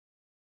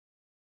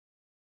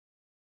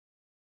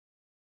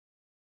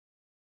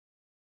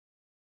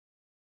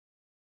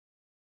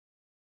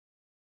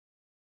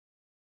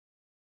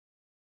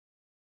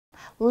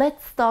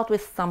Let's start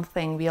with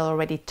something we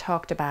already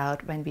talked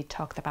about when we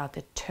talked about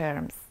the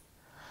terms.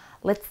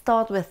 Let's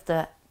start with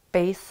the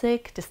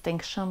basic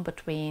distinction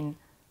between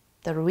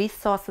the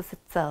resources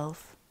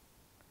itself,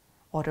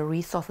 or the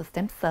resources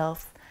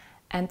themselves,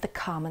 and the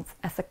commons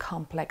as a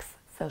complex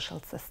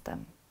social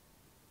system.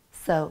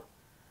 So,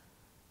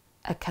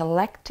 a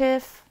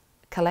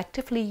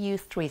collectively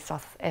used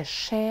resource, a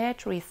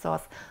shared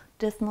resource,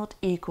 does not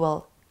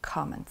equal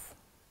commons.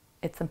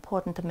 It's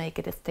important to make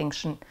a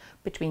distinction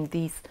between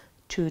these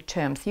two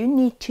terms. You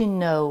need to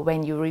know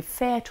when you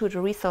refer to the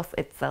resource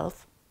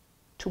itself,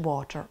 to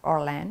water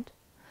or land,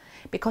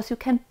 because you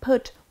can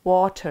put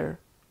water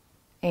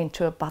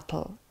into a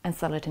bottle and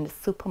sell it in the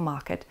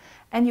supermarket,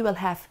 and you will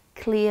have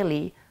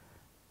clearly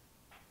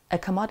a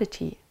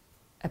commodity,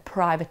 a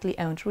privately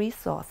owned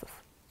resource,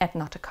 and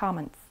not a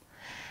commons.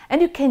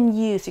 And you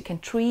can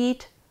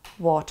treat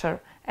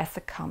water as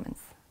a commons.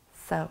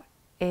 So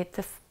it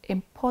is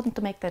important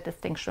to make that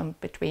distinction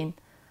between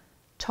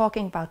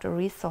talking about the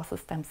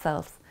resources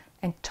themselves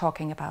and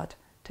talking about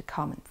the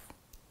commons.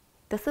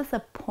 This is a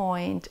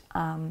point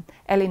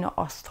Elinor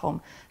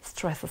Ostrom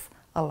stresses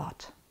a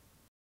lot.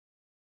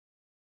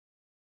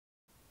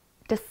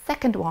 The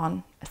second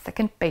one, a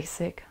second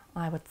basic,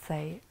 I would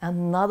say,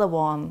 another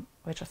one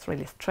which is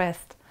really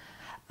stressed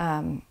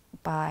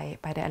by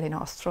the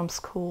Elinor Ostrom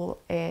school,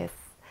 is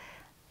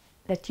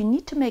that you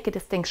need to make a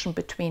distinction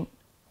between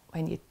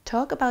when you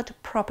talk about the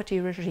property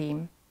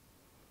regime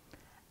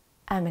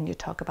and when you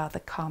talk about the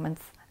commons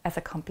as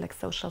a complex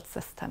social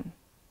system.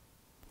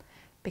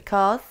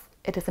 Because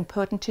it is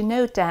important to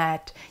note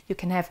that you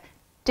can have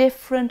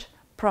different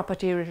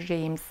property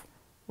regimes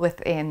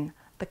within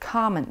the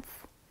commons.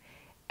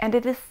 And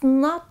it is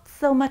not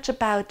so much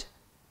about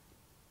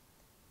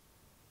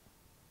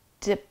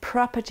the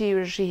property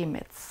regime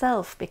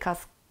itself,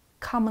 because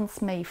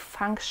commons may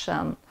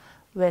function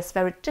with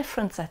very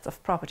different sets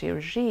of property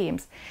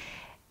regimes.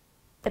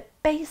 The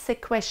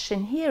basic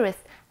question here is,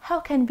 how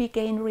can we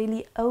gain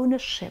really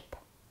ownership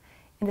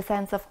in the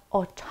sense of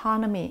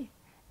autonomy,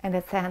 in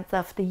the sense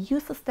of the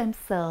users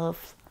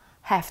themselves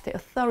have the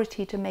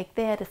authority to make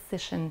their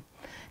decisions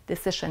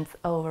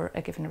over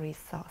a given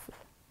resource.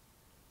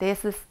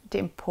 This is the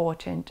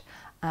important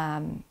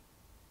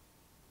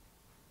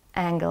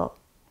angle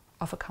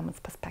of a commons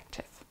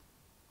perspective.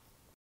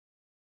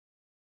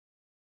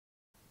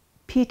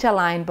 Peter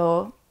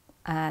Linebaugh,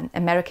 an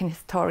American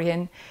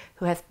historian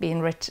who has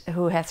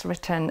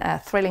written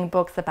thrilling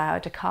books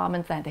about the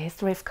commons and the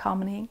history of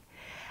commoning,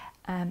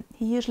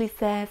 he usually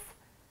says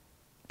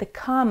the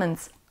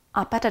commons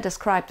are better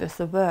described with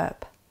a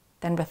verb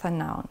than with a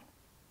noun,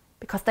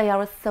 because they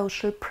are a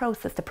social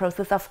process, the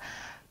process of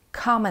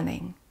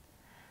commoning.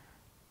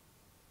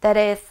 That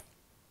is,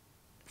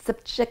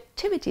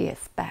 subjectivity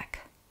is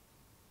back.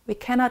 We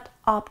cannot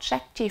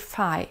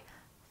objectify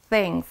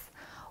things.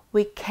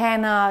 We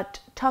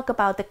cannot talk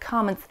about the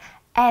commons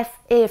as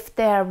if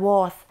there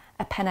was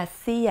a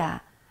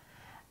panacea,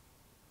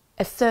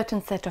 a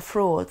certain set of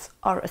rules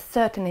or a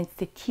certain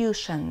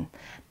institution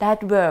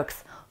that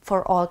works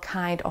for all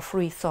kinds of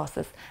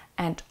resources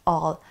and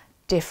all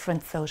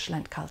different social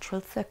and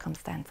cultural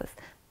circumstances.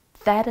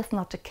 That is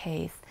not the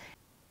case.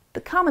 The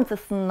commons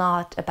is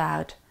not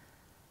about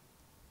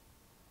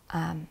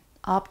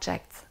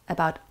objects,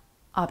 about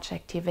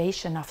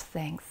objectivation of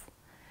things.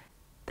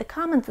 The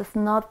commons is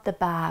not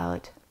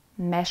about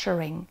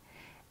measuring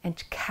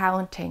and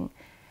counting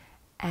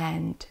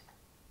and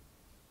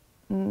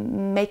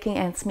making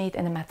ends meet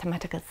in a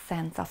mathematical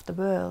sense of the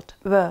word.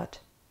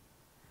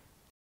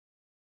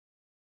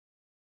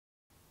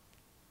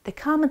 The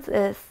commons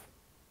is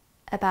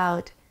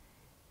about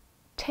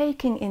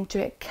taking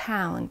into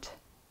account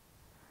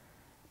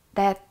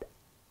that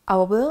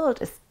our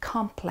world is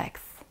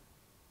complex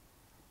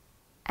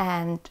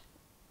and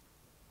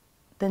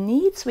the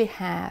needs we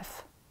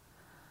have,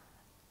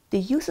 the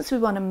uses we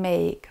want to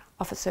make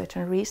of a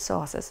certain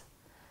resources,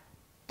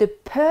 the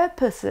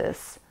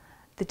purposes,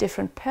 the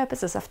different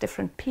purposes of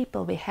different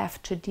people we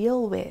have to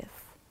deal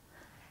with,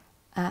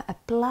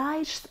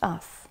 obliges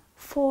us,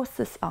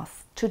 forces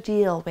us to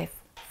deal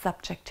with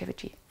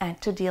subjectivity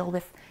and to deal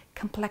with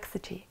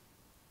complexity.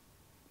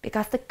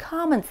 Because the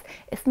commons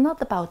is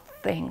not about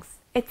things,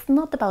 it's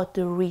not about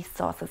the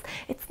resources,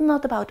 it's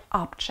not about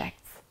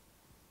objects,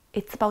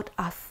 it's about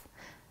us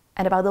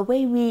and about the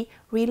way we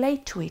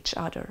relate to each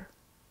other.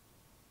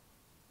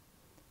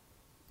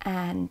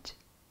 And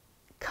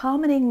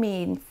commoning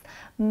means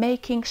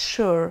making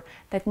sure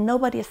that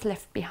nobody is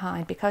left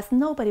behind, because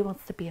nobody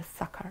wants to be a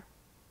sucker.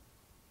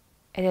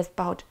 It is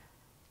about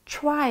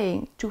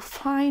trying to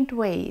find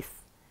ways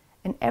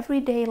in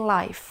everyday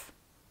life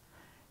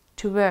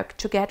to work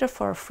together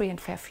for a free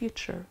and fair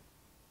future.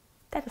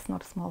 That is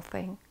not a small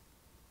thing.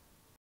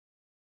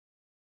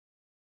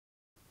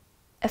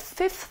 A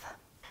fifth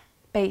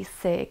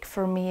basic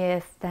for me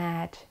is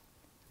that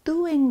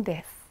doing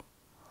this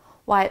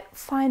while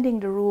finding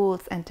the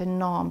rules and the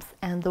norms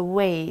and the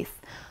ways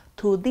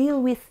to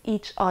deal with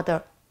each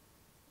other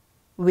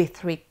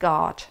with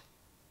regard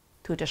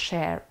to the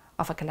share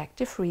of a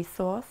collective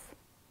resource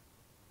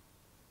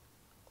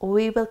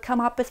we will come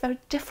up with a very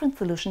different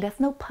solution. There's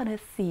no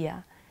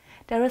panacea.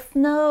 There is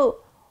no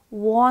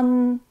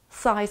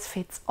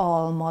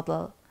one-size-fits-all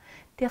model.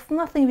 There's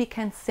nothing we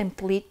can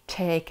simply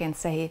take and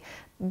say,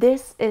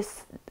 this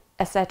is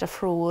a set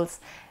of rules,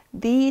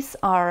 these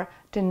are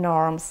the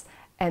norms,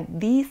 and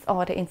these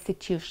are the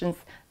institutions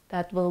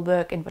that will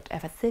work in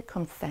whatever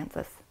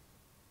circumstances.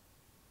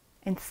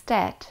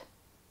 Instead,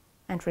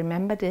 and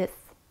remember this,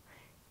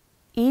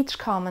 each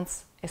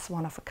commons is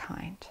one of a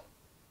kind.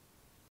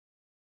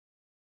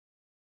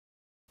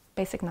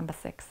 Basic number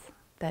 6,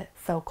 the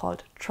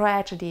so-called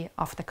tragedy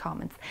of the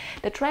commons.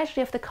 The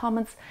tragedy of the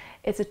commons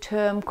is a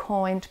term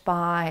coined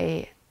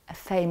by a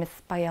famous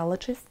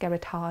biologist,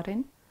 Garrett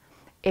Hardin,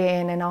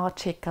 in an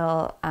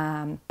article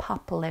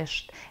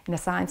published in a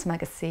science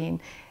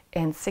magazine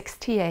in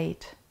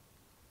 '68,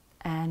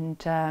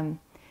 and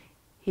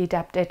he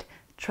dubbed it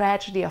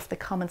tragedy of the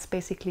commons,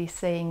 basically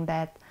saying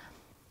that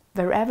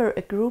wherever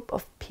a group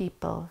of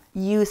people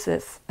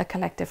uses a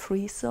collective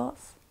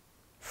resource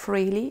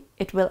freely,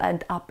 it will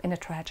end up in a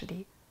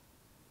tragedy.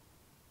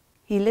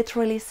 He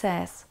literally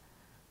says,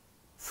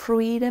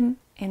 freedom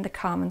in the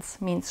commons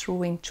means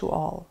ruin to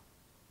all.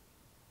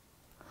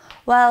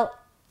 Well,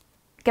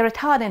 Garrett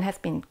Hardin has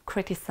been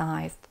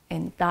criticized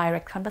in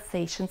direct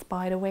conversations,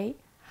 by the way,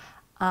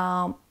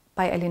 by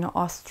Elinor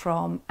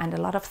Ostrom and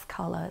a lot of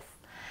scholars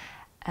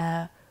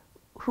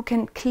who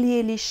can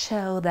clearly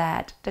show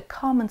that the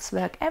commons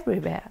work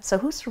everywhere. So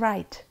who's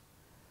right?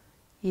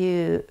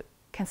 You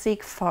can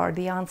seek for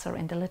the answer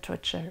in the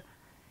literature.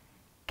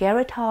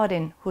 Garrett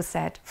Hardin, who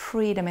said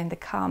freedom in the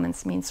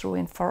commons means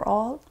ruin for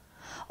all,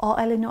 or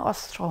Elinor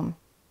Ostrom,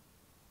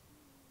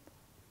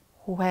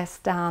 who has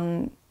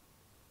done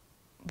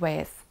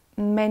with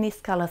many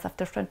scholars of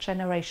different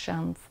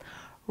generations,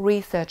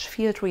 research,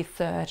 field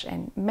research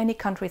in many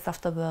countries of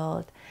the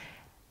world,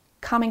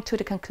 coming to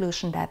the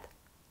conclusion that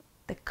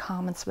the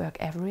commons work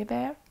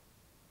everywhere.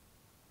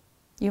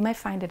 You may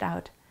find it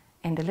out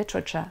in the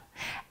literature.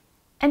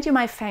 And you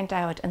might find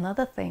out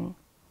another thing.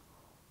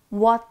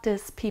 What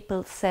does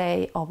people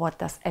say, or what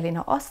does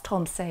Elinor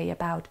Ostrom say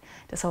about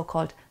the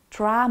so-called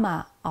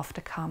drama of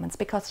the commons?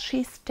 Because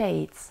she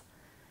states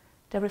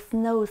there is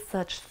no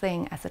such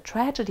thing as a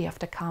tragedy of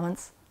the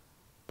commons,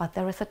 but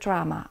there is a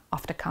drama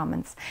of the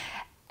commons.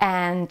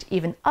 And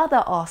even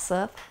other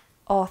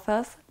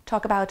authors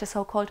talk about the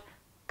so-called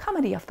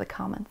comedy of the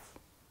commons.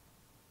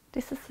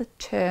 This is a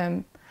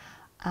term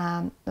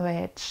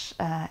which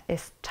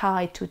is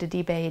tied to the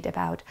debate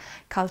about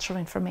culture,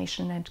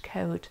 information and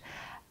code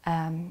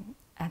and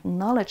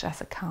knowledge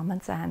as a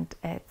commons, and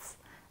it's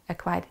a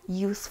quite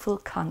useful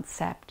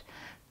concept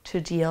to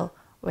deal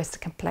with the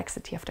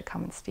complexity of the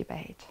commons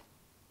debate.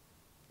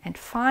 And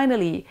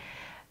finally,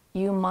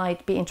 you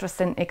might be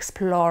interested in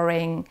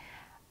exploring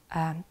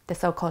the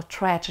so-called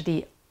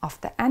tragedy of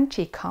the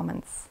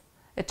anti-commons,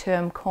 a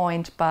term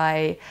coined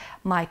by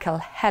Michael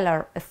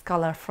Heller, a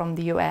scholar from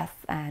the US,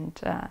 and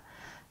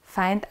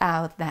find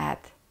out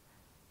that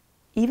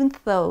even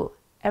though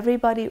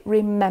everybody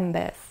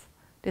remembers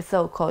the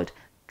so-called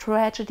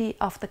tragedy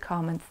of the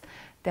commons,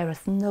 there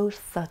is no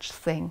such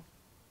thing,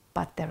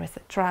 but there is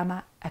a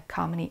drama, a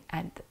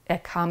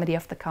comedy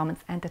of the commons,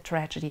 and a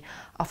tragedy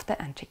of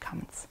the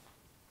anti-commons.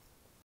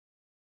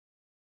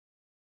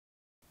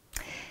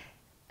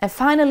 And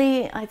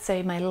finally, I'd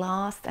say my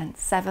last and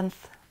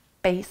 7th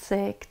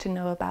basic to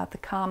know about the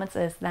commons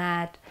is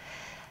that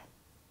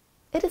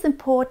it is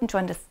important to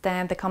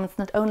understand the commons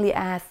not only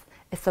as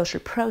a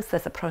social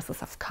process, a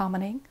process of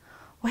commoning,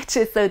 which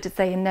is, so to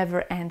say, a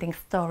never-ending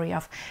story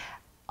of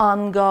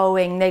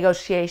ongoing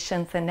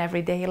negotiations in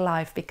everyday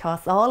life,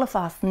 because all of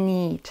us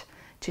need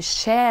to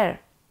share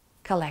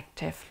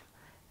collective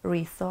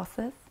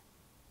resources.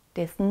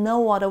 There's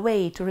no other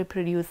way to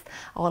reproduce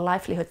our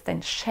livelihoods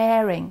than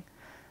sharing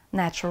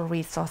natural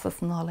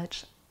resources,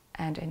 knowledge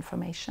and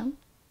information.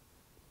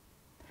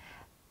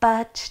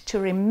 But to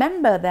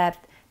remember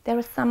that there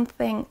is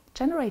something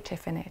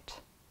generative in it.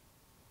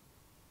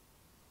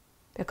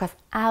 Because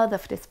out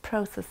of this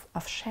process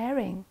of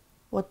sharing,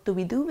 what do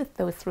we do with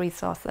those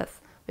resources?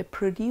 We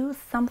produce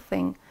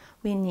something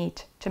we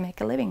need to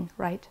make a living,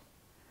 right?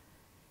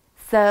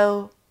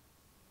 So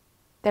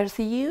there's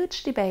a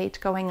huge debate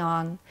going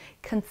on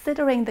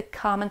considering the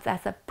commons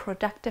as a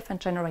productive and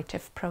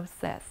generative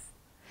process.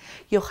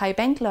 Yochai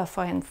Benkler,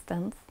 for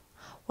instance,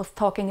 was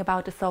talking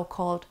about the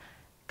so-called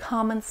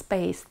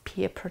commons-based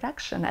peer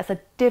production as a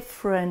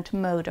different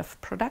mode of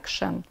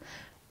production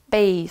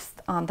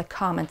based on the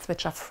commons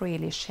which are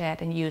freely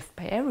shared and used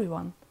by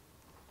everyone.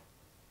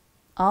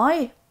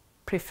 I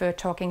prefer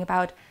talking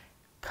about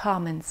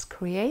commons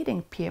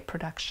creating peer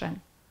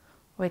production,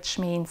 which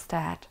means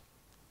that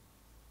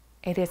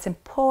it is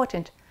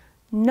important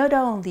not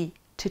only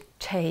to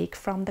take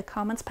from the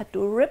commons, but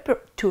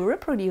to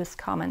reproduce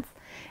commons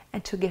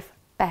and to give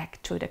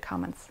back to the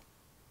commons.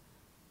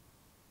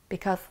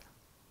 Because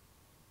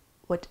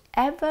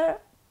whatever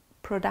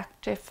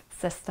productive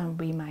system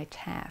we might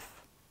have,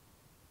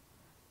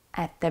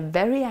 at the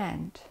very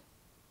end,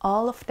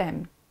 all of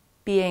them,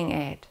 being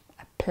it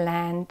a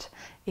planned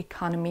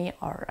economy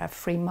or a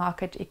free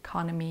market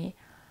economy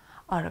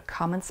or a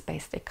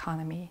commons-based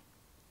economy.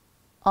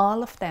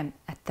 All of them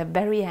at the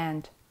very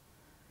end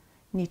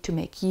need to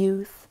make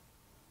use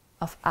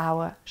of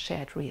our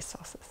shared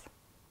resources.